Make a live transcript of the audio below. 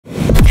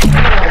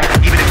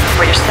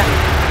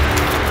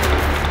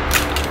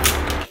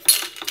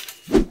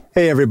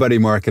Hey everybody,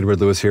 Mark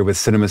Edward Lewis here with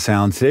Cinema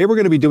Sound. Today we're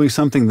going to be doing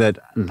something that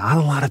not a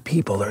lot of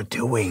people are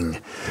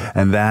doing,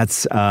 and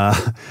that's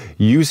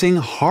using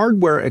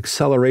hardware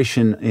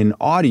acceleration in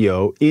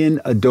audio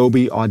in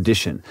Adobe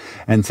Audition.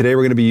 And today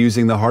we're going to be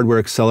using the hardware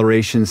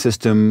acceleration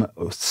system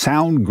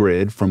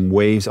SoundGrid from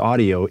Waves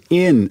Audio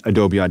in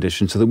Adobe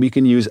Audition so that we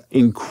can use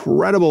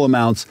incredible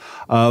amounts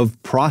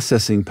of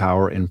processing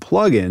power and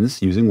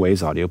plugins, using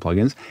Waves Audio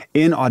plugins,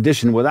 in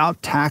Audition without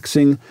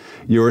taxing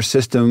your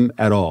system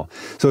at all.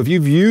 So if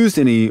you've used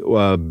any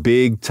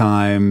big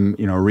time,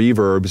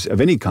 reverbs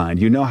of any kind,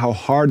 you know how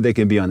hard they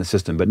can be on the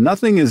system. But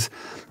nothing is,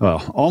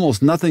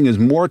 almost nothing is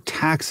more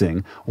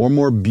taxing or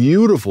more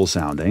beautiful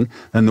sounding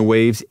than the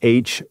Waves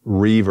H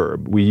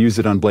Reverb. We use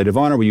it on Blade of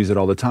Honor. We use it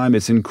all the time.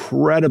 It's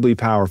incredibly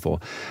powerful.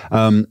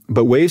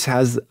 But Waves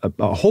has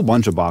a whole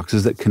bunch of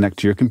boxes that connect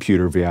to your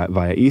computer via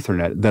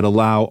Ethernet that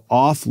allow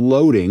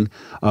offloading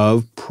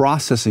of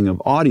processing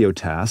of audio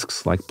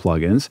tasks like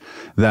plugins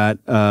that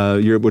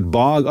would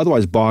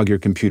otherwise bog your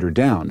computer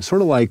down.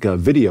 Sort of like a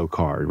video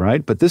card,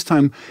 right? But this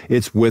time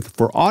it's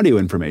for audio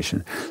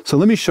information. So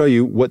let me show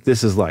you what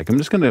this is like. I'm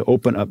just going to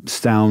open up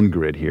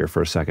SoundGrid here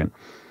for a second.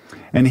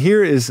 And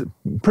here is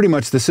pretty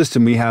much the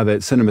system we have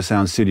at Cinema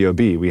Sound Studio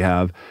B. We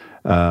have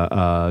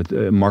Mark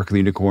the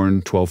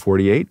Unicorn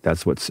 1248.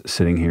 That's what's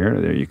sitting here.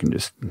 There, you can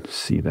just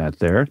see that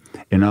there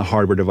in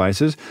hardware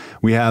devices.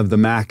 We have the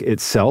Mac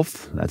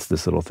itself. That's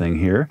this little thing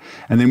here.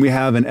 And then we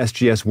have an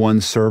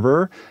SGS1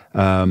 server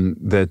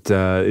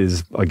that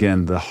is,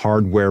 again, the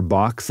hardware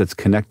box that's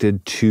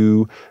connected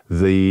to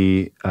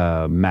the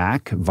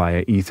Mac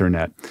via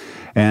Ethernet.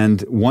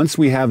 And once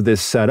we have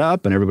this set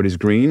up and everybody's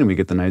green and we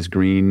get the nice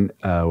green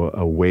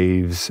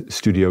Waves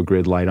Studio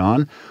Grid light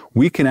on,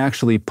 we can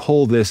actually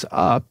pull this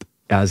up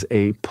as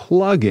a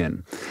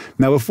plugin.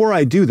 Now, before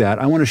I do that,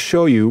 I want to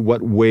show you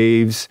what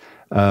Waves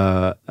H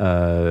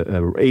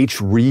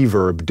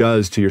Reverb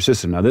does to your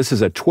system. Now, this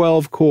is a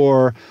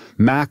 12-core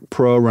Mac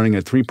Pro running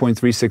at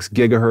 3.36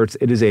 gigahertz.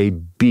 It is a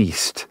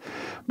beast.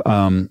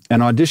 And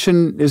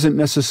Audition isn't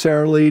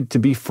necessarily, to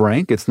be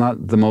frank, it's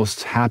not the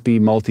most happy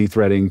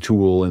multi-threading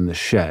tool in the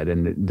shed,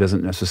 and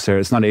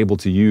it's not able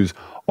to use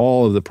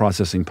all of the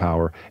processing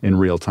power in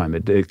real time.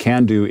 It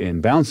can do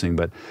in bouncing,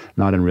 but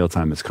not in real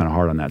time. It's kind of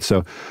hard on that.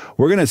 So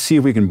we're going to see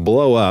if we can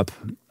blow up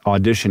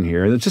Audition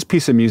here. It's just a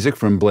piece of music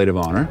from Blade of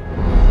Honor.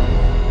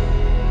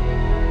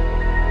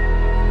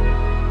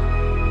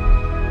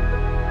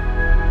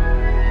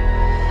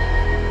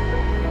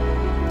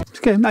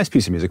 Okay, nice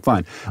piece of music,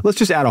 fine. Let's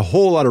just add a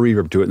whole lot of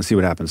reverb to it and see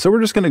what happens. So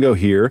we're just going to go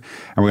here,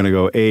 and we're going to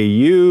go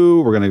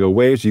AU, we're going to go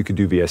Waves. You could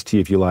do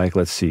VST if you like.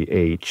 Let's see,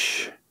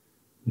 H.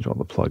 These are all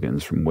the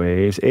plugins from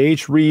Waves.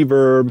 H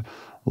Reverb,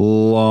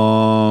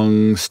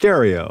 long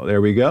stereo.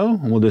 There we go.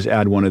 And we'll just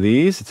add one of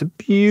these. It's a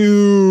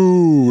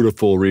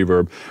beautiful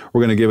reverb.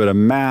 We're going to give it a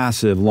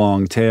massive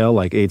long tail,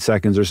 like 8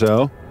 seconds or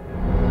so.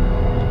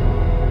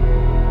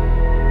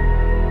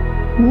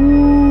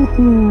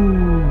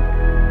 Woohoo!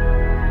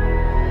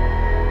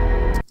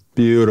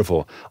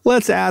 Beautiful.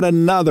 Let's add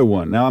another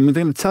one. Now, I'm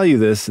going to tell you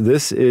this.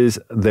 This is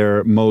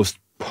their most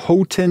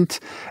potent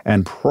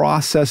and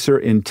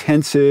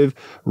processor-intensive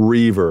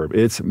reverb.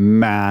 It's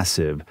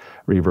massive.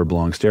 Reverb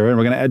long stereo. And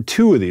we're going to add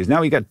 2 of these.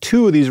 Now we got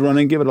 2 of these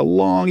running. Give it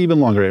a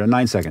even longer rate, a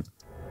 9 second.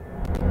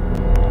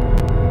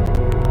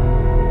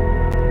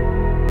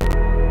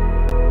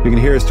 You can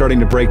hear it starting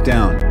to break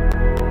down.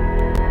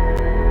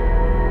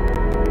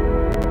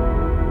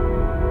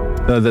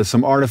 There's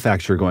some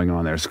artifacture going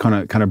on there. It's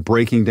kind of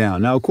breaking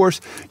down. Now, of course,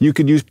 you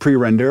could use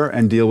pre-render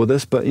and deal with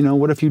this, but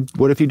what if you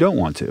don't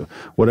want to?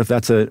 What if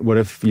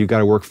you got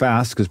to work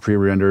fast because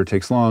pre-render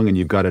takes long and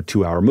you've got a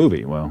 2-hour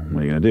movie? Well,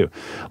 what are you going to do?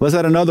 Let's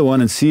add another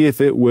one and see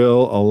if it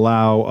will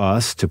allow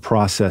us to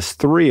process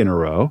 3 in a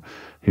row.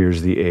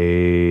 Here's the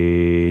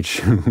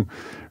H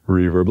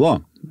Reverb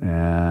long,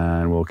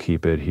 and we'll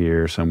keep it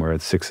here somewhere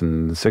at 6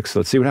 and 6.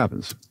 Let's see what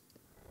happens.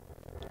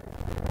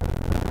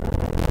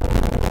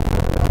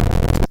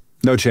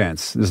 No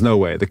chance. There's no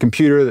way. The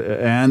computer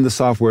and the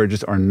software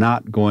just are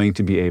not going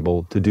to be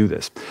able to do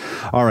this.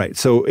 All right,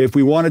 so if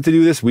we wanted to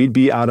do this, we'd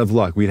be out of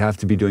luck. We'd have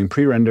to be doing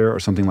pre-render or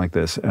something like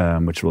this,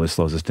 which really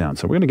slows us down.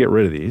 So we're going to get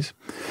rid of these.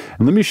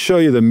 And let me show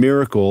you the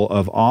miracle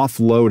of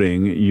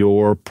offloading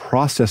your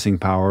processing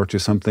power to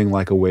something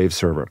like a Waves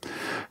server.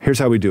 Here's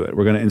how we do it.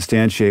 We're going to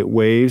instantiate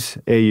Waves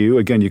AU.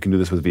 Again, you can do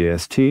this with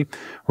VST.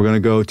 We're going to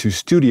go to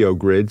Studio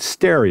Grid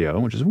Stereo,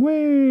 which is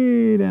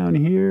way down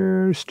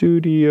here.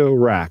 Studio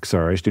Rack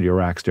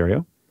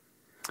Stereo.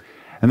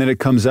 And then it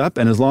comes up,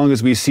 and as long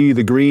as we see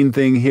the green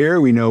thing here,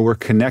 we know we're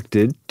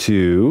connected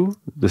to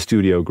the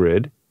Studio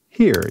Grid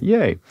here.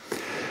 Yay.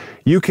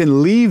 You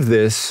can leave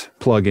this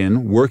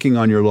plugin working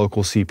on your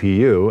local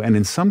CPU, and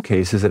in some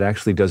cases, it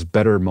actually does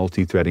better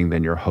multi-threading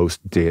than your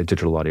host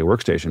digital audio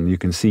workstation. You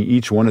can see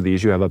each one of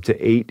these. You have up to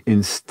 8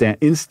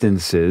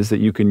 instances that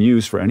you can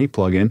use for any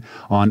plugin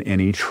on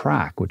any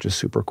track, which is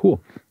super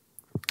cool.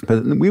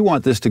 But we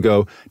want this to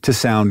go to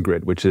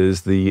SoundGrid, which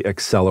is the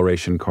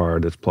acceleration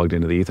card that's plugged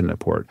into the Ethernet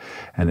port.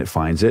 And it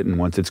finds it, and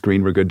once it's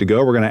green, we're good to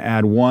go. We're going to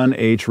add one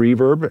H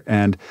reverb.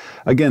 And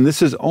again,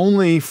 this is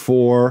only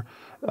for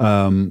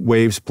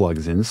Waves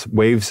plugins.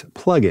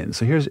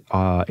 So here's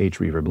H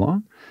reverb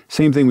long.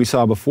 Same thing we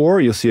saw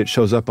before. You'll see it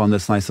shows up on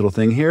this nice little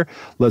thing here.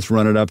 Let's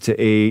run it up to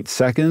 8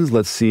 seconds.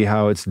 Let's see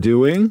how it's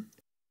doing.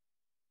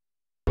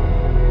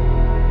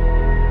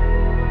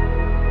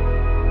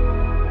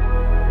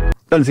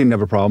 Doesn't seem to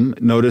have a problem.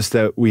 Notice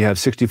that we have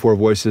 64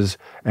 voices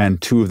and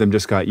 2 of them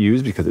just got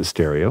used because it's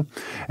stereo.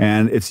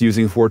 And it's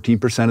using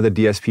 14% of the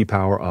DSP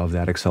power of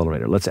that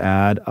accelerator. Let's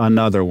add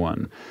another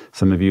one.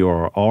 Some of you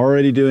are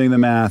already doing the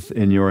math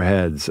in your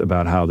heads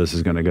about how this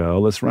is going to go.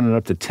 Let's run it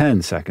up to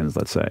 10 seconds,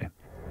 let's say.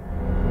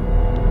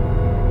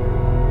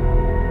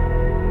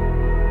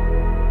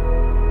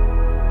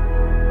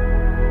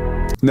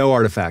 No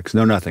artifacts,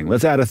 no nothing.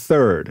 Let's add a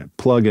third.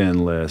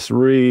 Plugin list,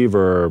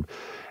 reverb,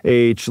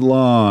 H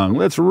long.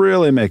 Let's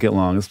really make it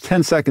long. It's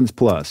 10 seconds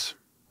plus.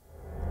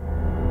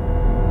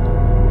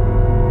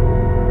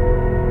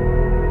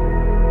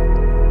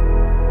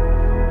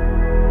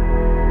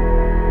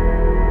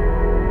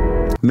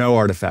 No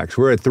artifacts.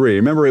 We're at 3.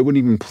 Remember, it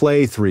wouldn't even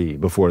play 3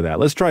 before that.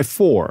 Let's try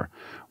 4.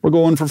 We're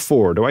going for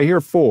 4. Do I hear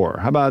 4?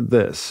 How about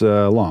this?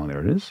 Long. There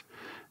it is.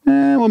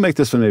 And we'll make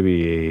this one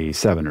maybe a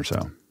 7 or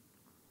so.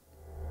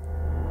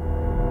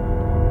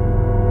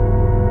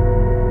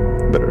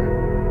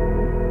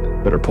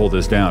 Better pull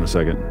this down a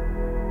second.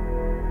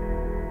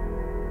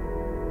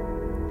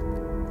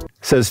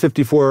 Says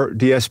 54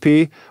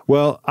 DSP.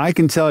 Well, I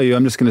can tell you,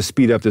 I'm just going to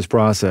speed up this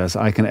process.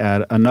 I can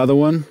add another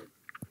one.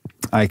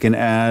 I can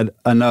add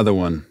another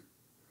one.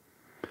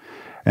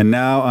 And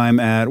now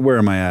I'm at, where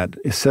am I at?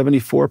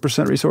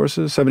 74%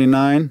 resources?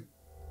 79?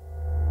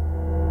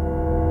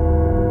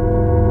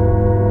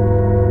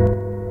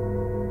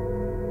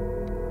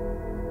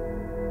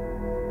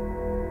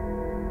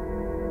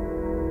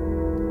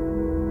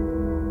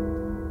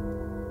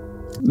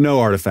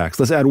 No artifacts.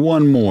 Let's add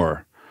one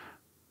more.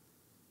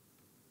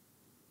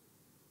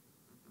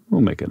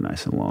 We'll make it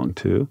nice and long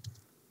too.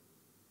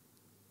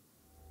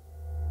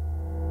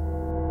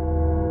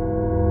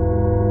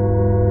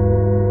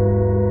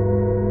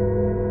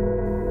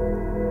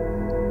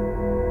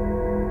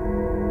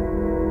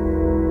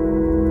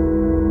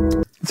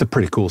 It's a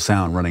pretty cool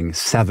sound running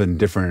 7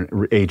 different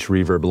H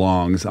reverb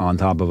longs on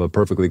top of a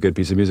perfectly good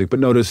piece of music. But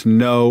notice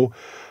no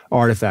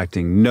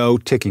artifacting, no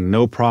ticking,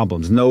 no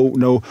problems,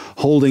 no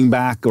holding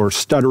back or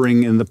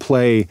stuttering in the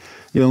play.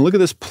 You know, look at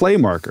this play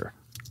marker.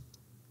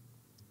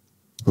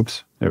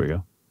 Oops, there we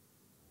go.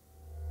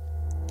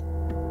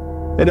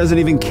 It doesn't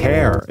even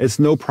care. It's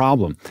no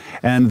problem.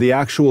 And the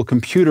actual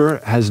computer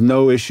has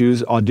no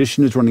issues.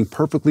 Audition is running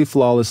perfectly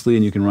flawlessly,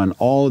 and you can run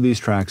all of these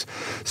tracks.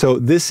 So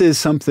this is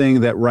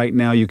something that right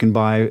now you can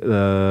buy,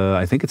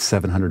 I think it's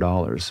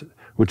 $700,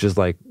 which is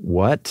like,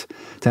 what?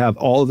 To have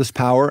all of this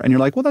power? And you're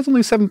like, well, that's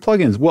only 7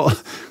 plugins. Well,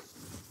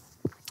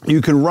 you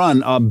can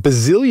run a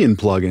bazillion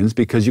plugins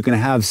because you can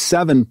have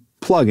 7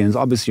 plugins.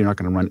 Obviously, you're not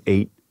going to run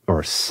 8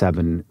 or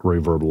 7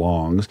 reverb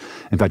longs.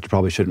 In fact, you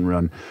probably shouldn't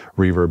run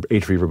reverb,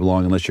 H reverb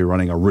long unless you're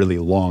running a really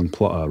long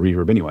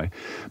reverb anyway.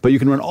 But you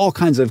can run all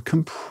kinds of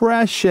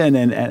compression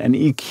and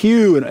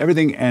EQ and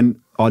everything, and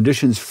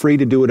Audition's free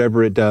to do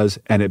whatever it does,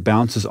 and it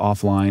bounces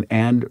offline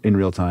and in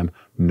real time,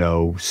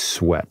 no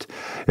sweat.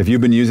 If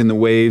you've been using the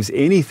Waves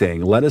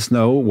anything, let us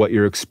know what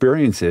your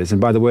experience is. And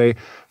by the way,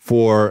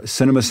 for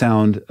Cinema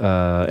Sound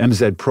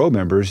MZ Pro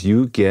members,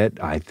 you get,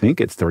 I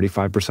think it's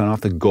 35%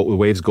 off the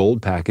Waves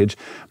Gold package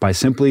by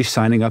simply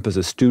signing up as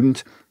a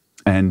student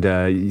and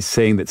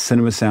saying that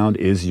Cinema Sound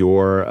is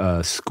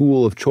your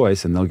school of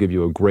choice, and they'll give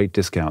you a great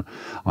discount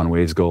on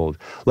Waves Gold.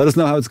 Let us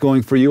know how it's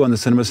going for you on the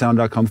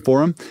cinemasound.com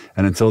forum,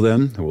 and until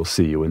then, we'll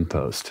see you in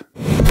post.